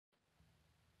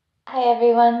Hi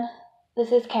everyone,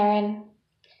 this is Karen.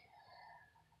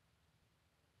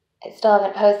 I still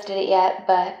haven't posted it yet,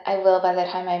 but I will by the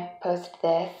time I post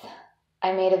this.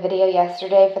 I made a video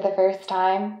yesterday for the first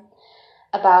time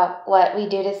about what we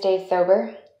do to stay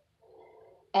sober.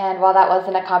 And while that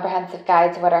wasn't a comprehensive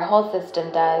guide to what our whole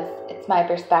system does, it's my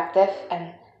perspective,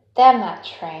 and damn that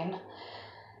train.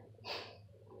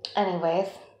 Anyways,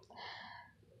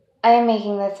 I am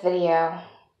making this video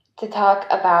to talk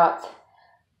about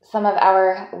some of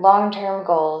our long-term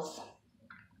goals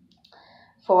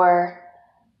for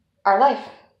our life.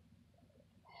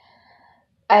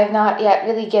 I have not yet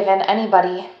really given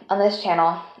anybody on this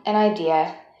channel an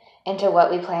idea into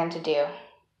what we plan to do.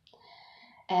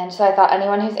 And so I thought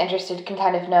anyone who's interested can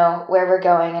kind of know where we're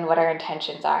going and what our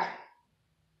intentions are.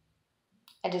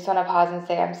 I just want to pause and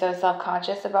say I'm so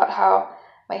self-conscious about how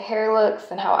my hair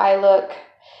looks and how I look.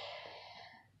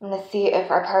 I'm going to see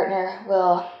if our partner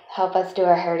will help us do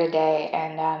our hair today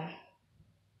and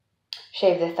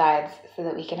shave the sides so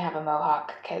that we can have a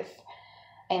mohawk, because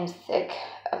I'm sick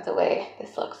of the way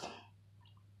this looks.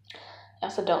 I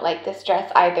also don't like this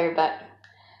dress either, but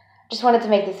just wanted to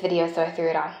make this video, so I threw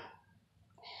it on.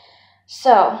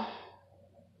 So,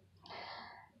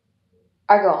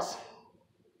 our goals.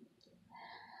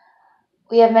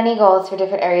 We have many goals for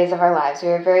different areas of our lives.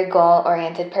 We're a very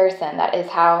goal-oriented person. That is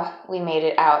how we made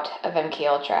it out of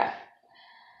MKUltra.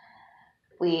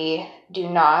 We do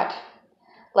not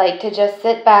like to just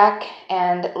sit back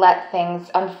and let things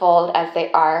unfold as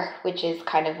they are, which is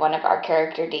kind of one of our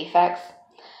character defects,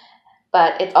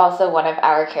 but it's also one of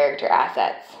our character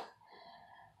assets.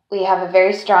 We have a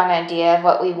very strong idea of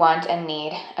what we want and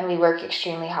need, and we work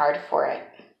extremely hard for it.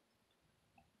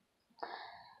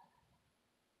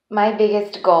 My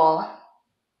biggest goal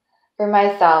for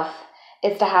myself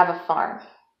is to have a farm.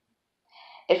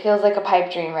 It feels like a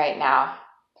pipe dream right now,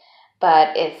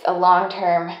 but it's a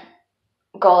long-term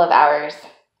goal of ours.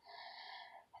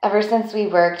 Ever since we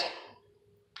worked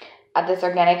at this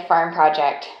organic farm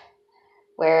project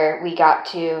where we got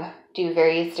to do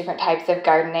various different types of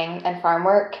gardening and farm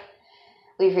work,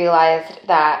 we've realized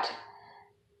that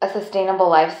a sustainable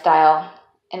lifestyle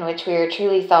in which we are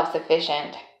truly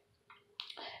self-sufficient,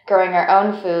 growing our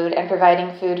own food and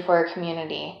providing food for our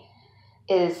community,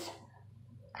 is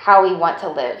how we want to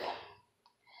live.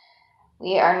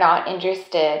 We are not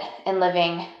interested in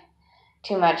living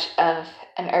too much of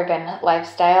an urban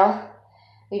lifestyle.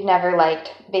 We've never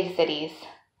liked big cities.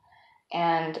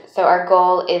 And so our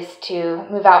goal is to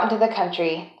move out into the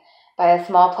country, buy a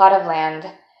small plot of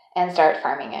land, and start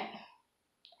farming it.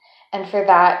 And for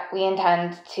that, we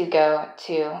intend to go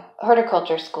to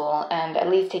horticulture school and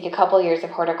at least take a couple years of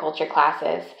horticulture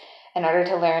classes in order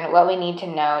to learn what we need to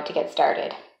know to get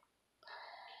started.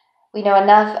 We know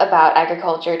enough about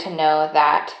agriculture to know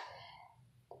that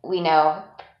we know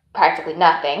practically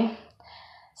nothing,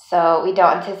 so we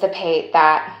don't anticipate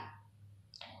that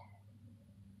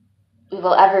we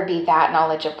will ever be that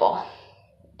knowledgeable,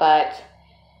 but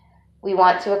we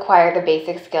want to acquire the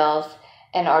basic skills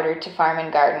in order to farm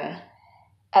and garden,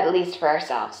 at least for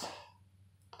ourselves.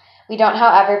 We don't,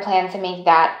 however, plan to make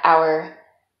that our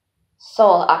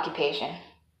sole occupation.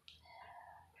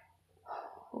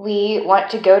 We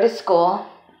want to go to school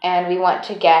and we want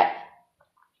to get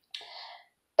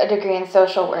a degree in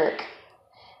social work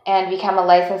and become a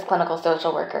licensed clinical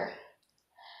social worker.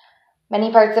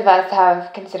 Many parts of us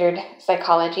have considered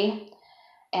psychology,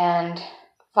 and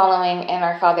following in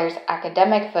our father's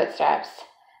academic footsteps,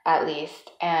 at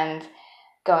least, and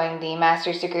going the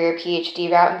master's degree or PhD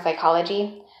route in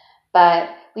psychology, but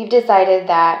we've decided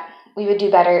that we would do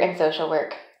better in social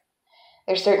work.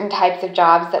 There's certain types of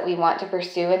jobs that we want to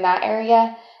pursue in that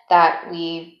area that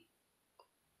we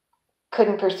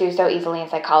couldn't pursue so easily in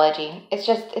psychology.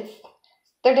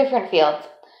 They're different fields.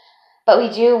 But we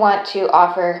do want to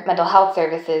offer mental health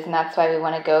services, and that's why we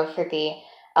want to go for the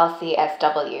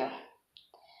LCSW.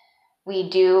 We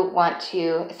do want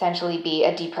to essentially be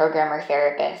a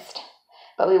deprogrammer-therapist,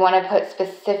 but we want to put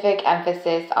specific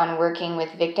emphasis on working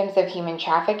with victims of human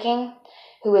trafficking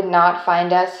who would not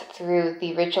find us through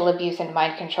the ritual abuse and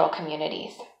mind control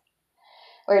communities.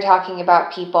 We're talking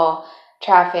about people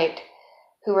trafficked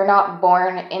who were not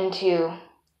born into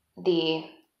the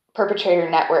perpetrator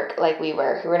network like we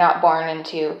were, who were not born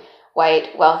into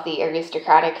white, wealthy,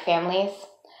 aristocratic families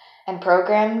and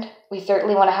programmed. We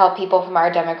certainly want to help people from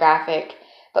our demographic,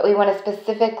 but we want to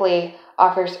specifically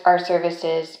offer our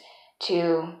services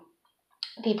to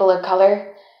people of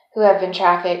color who have been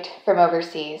trafficked from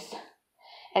overseas,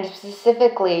 and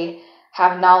specifically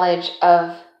have knowledge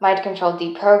of mind control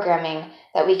deprogramming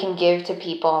that we can give to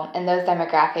people in those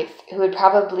demographics who would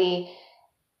probably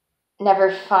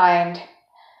never find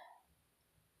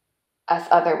us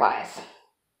otherwise.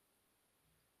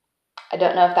 I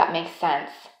don't know if that makes sense,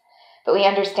 but we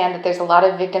understand that there's a lot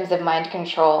of victims of mind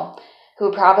control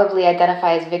who probably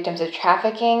identify as victims of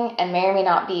trafficking and may or may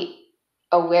not be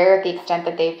aware of the extent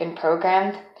that they've been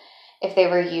programmed if they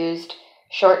were used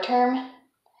short term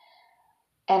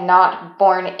and not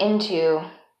born into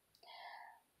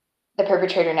the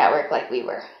perpetrator network like we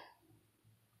were.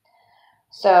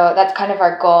 So that's kind of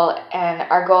our goal, and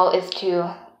our goal is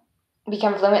to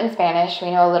become fluent in Spanish.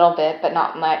 We know a little bit, but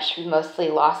not much. We mostly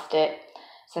lost it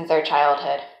since our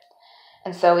childhood.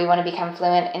 And so we want to become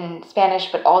fluent in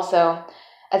Spanish, but also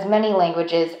as many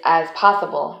languages as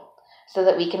possible so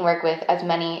that we can work with as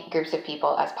many groups of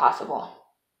people as possible.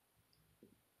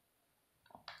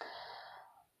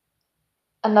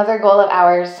 Another goal of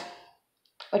ours,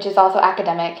 which is also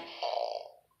academic,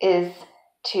 is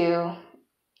to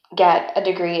get a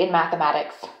degree in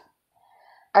mathematics.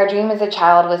 Our dream as a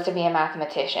child was to be a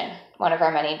mathematician, one of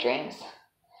our many dreams.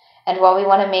 And while we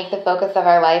want to make the focus of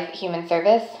our life human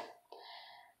service,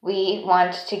 we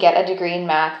want to get a degree in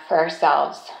math for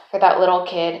ourselves, for that little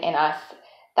kid in us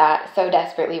that so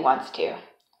desperately wants to.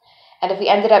 And if we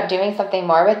ended up doing something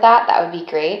more with that, that would be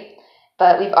great.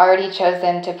 But we've already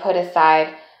chosen to put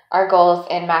aside our goals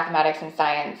in mathematics and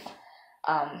science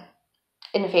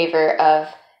in favor of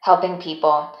helping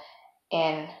people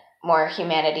in more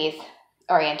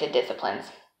humanities-oriented disciplines.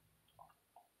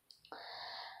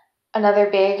 Another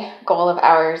big goal of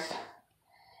ours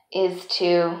is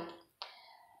to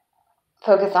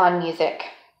focus on music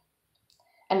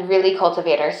and really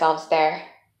cultivate ourselves there.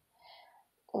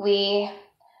 We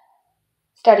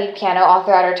studied piano all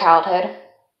throughout our childhood.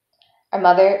 Our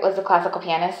mother was a classical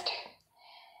pianist,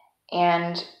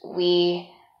 and we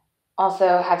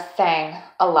also have sang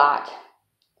a lot.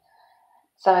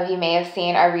 Some of you may have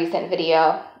seen our recent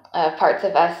video of parts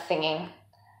of us singing.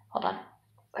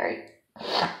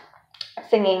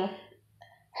 Singing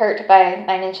Hurt by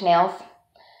 9 Inch Nails.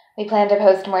 We plan to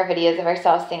post more videos of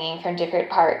ourselves singing from different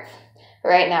parts. But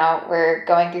right now, we're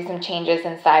going through some changes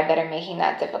inside that are making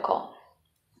that difficult.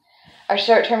 Our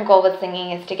short-term goal with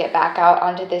singing is to get back out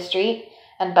onto the street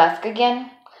and busk again.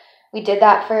 We did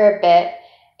that for a bit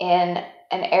in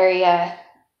an area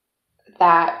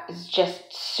that is just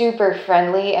super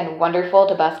friendly and wonderful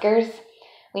to buskers.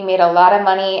 We made a lot of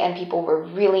money and people were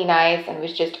really nice and it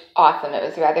was just awesome. It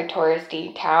was a rather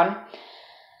touristy town.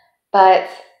 But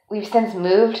we've since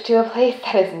moved to a place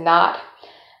that is not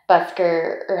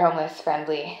busker or homeless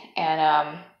friendly.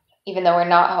 And even though we're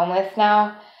not homeless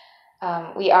now,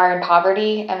 we are in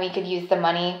poverty and we could use the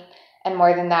money. And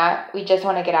more than that, we just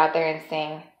want to get out there and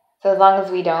sing. So as long as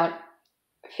we don't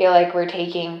feel like we're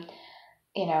taking,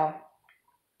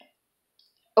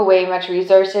 away much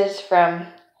resources from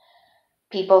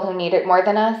people who need it more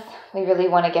than us, we really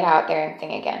want to get out there and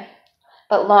sing again.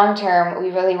 But long term, we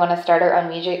really want to start our own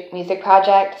music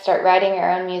project, start writing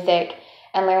our own music,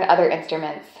 and learn other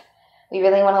instruments. We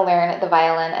really want to learn the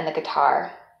violin and the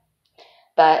guitar,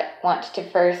 but want to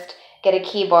first get a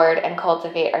keyboard and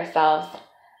cultivate ourselves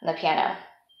on the piano.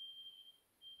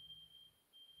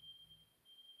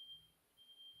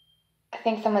 I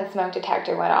think someone's smoke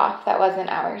detector went off. That wasn't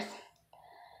ours.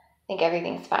 I think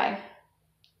everything's fine.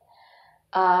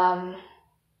 And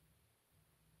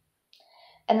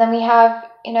then we have,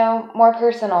 more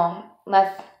personal,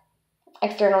 less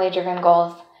externally driven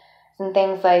goals. And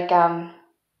things like,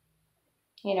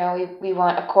 we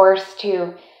want a course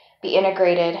to be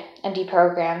integrated and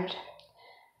deprogrammed.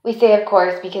 We say of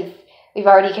course because we've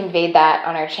already conveyed that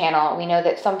on our channel. We know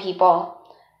that some people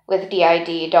with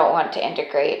DID don't want to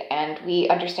integrate, and we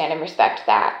understand and respect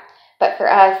that. But for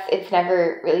us, it's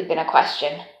never really been a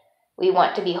question. We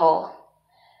want to be whole.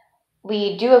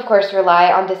 We do, of course,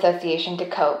 rely on dissociation to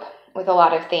cope with a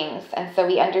lot of things, and so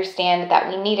we understand that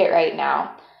we need it right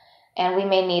now, and we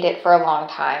may need it for a long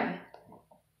time.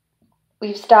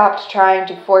 We've stopped trying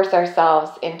to force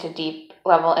ourselves into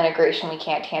deep-level integration we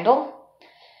can't handle,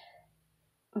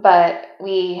 but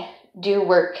we do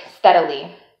work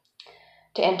steadily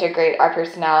to integrate our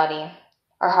personality,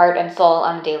 our heart and soul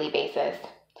on a daily basis,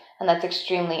 and that's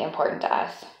extremely important to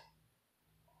us.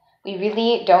 We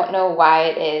really don't know why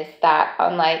it is that,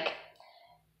 unlike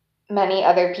many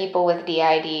other people with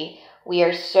DID, we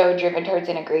are so driven towards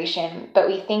integration, but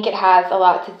we think it has a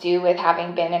lot to do with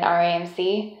having been in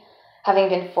RAMC, having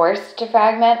been forced to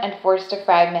fragment and forced to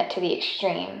fragment to the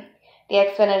extreme. The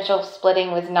exponential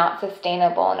splitting was not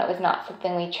sustainable, and it was not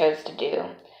something we chose to do.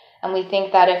 And we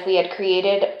think that if we had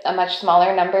created a much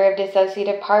smaller number of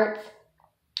dissociative parts,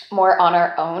 more on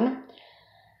our own,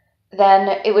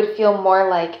 then it would feel more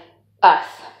like us.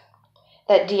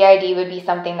 that DID would be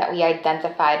something that we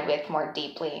identified with more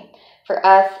deeply. For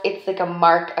us, it's like a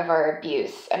mark of our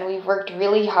abuse, and we've worked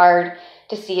really hard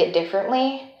to see it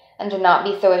differently and to not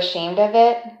be so ashamed of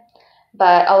it,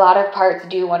 but a lot of parts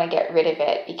do want to get rid of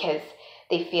it because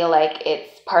they feel like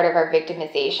it's part of our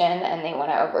victimization and they want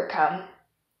to overcome.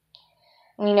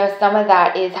 We know some of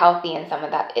that is healthy and some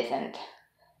of that isn't.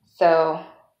 So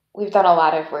we've done a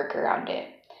lot of work around it,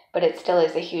 but it still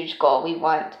is a huge goal. We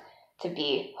want to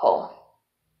be whole.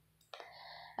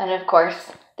 And of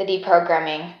course, the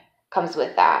deprogramming comes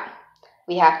with that.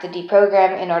 We have to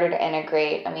deprogram in order to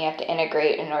integrate, and we have to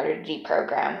integrate in order to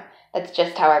deprogram. That's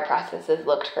just how our processes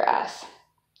looked for us.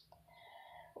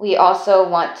 We also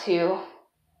want to,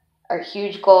 our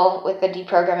huge goal with the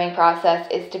deprogramming process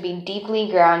is to be deeply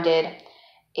grounded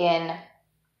in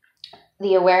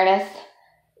the awareness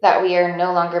that we are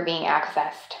no longer being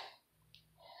accessed.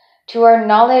 To our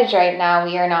knowledge right now,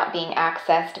 we are not being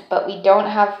accessed, but we don't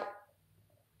have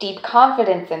deep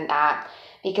confidence in that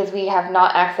because we have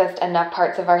not accessed enough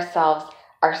parts of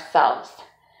ourselves.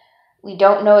 We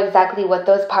don't know exactly what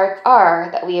those parts are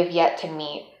that we have yet to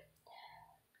meet.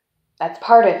 That's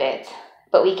part of it,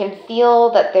 but we can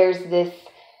feel that there's this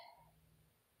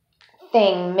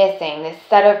thing missing, this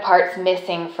set of parts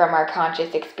missing from our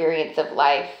conscious experience of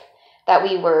life that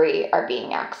we worry are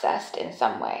being accessed in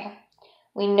some way.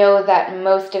 We know that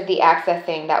most of the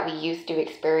accessing that we used to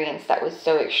experience that was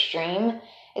so extreme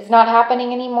is not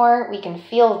happening anymore. We can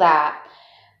feel that,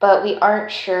 but we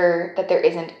aren't sure that there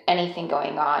isn't anything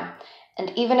going on.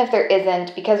 And even if there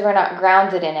isn't, because we're not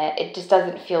grounded in it, it just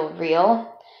doesn't feel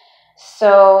real.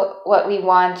 So what we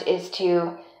want is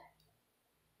to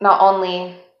not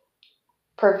only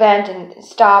prevent and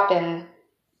stop and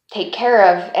take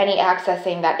care of any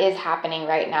accessing that is happening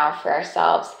right now for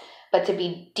ourselves, but to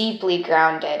be deeply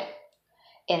grounded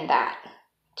in that,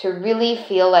 to really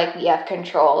feel like we have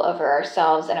control over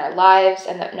ourselves and our lives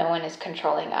and that no one is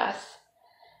controlling us.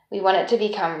 We want it to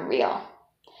become real.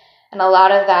 And a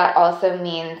lot of that also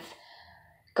means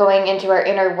going into our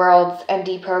inner worlds and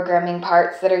deprogramming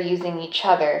parts that are using each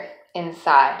other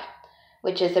inside,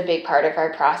 which is a big part of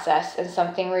our process and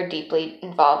something we're deeply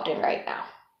involved in right now.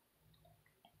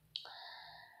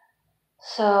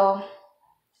 So,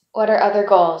 what are other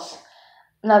goals?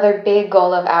 Another big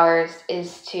goal of ours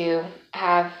is to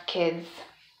have kids,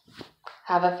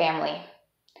 have a family.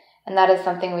 And that is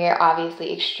something we are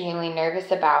obviously extremely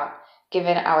nervous about,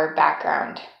 given our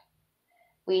background.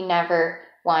 We never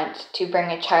want to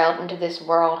bring a child into this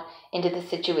world, into the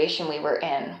situation we were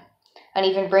in. And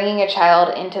even bringing a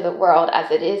child into the world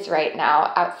as it is right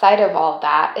now, outside of all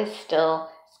that, is still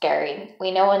scary.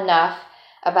 We know enough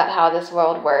about how this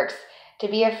world works to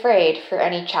be afraid for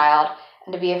any child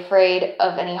and to be afraid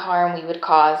of any harm we would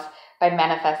cause by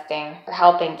manifesting, or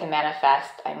helping to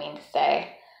manifest,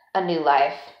 a new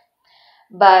life.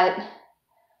 But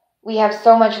we have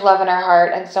so much love in our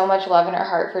heart and so much love in our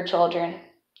heart for children.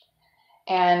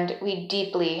 And we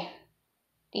deeply,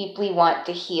 deeply want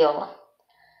to heal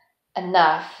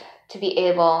enough to be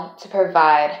able to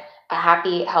provide a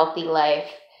happy, healthy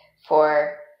life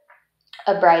for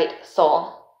a bright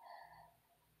soul.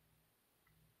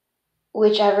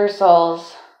 Whichever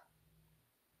souls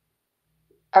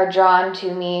are drawn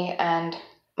to me and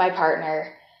my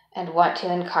partner and want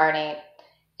to incarnate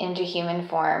into human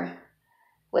form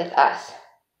with us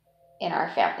in our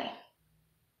family.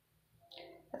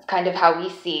 That's kind of how we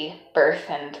see birth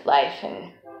and life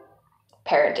and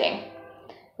parenting.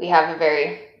 We have a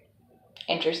very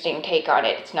interesting take on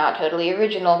it. It's not totally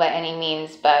original by any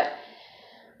means, but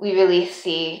we really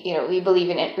see, we believe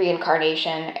in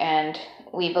reincarnation, and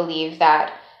we believe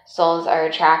that souls are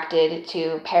attracted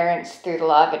to parents through the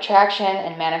law of attraction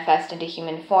and manifest into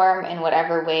human form in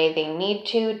whatever way they need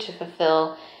to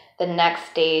fulfill the next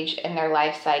stage in their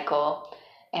life cycle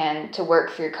and to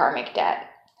work through karmic debt.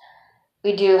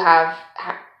 We do have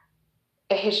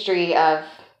a history of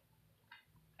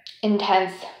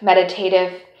intense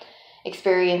meditative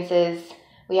experiences.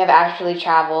 We have actually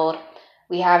traveled.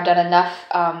 We have done enough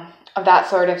of that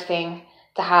sort of thing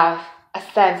to have a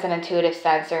sense, an intuitive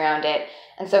sense around it.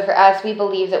 And so for us, we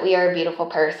believe that we are a beautiful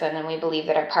person, and we believe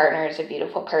that our partner is a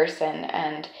beautiful person.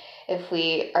 And if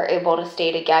we are able to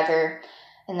stay together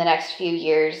in the next few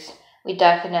years, we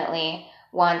definitely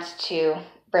want to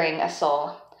bring a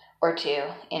soul or two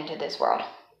into this world.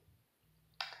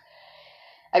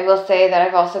 I will say that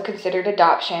I've also considered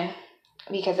adoption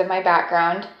because of my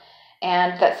background,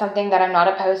 and that's something that I'm not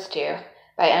opposed to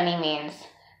by any means,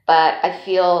 but I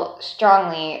feel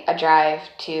strongly a drive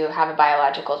to have a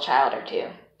biological child or two.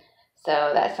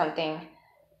 So that's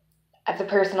a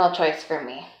personal choice for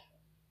me.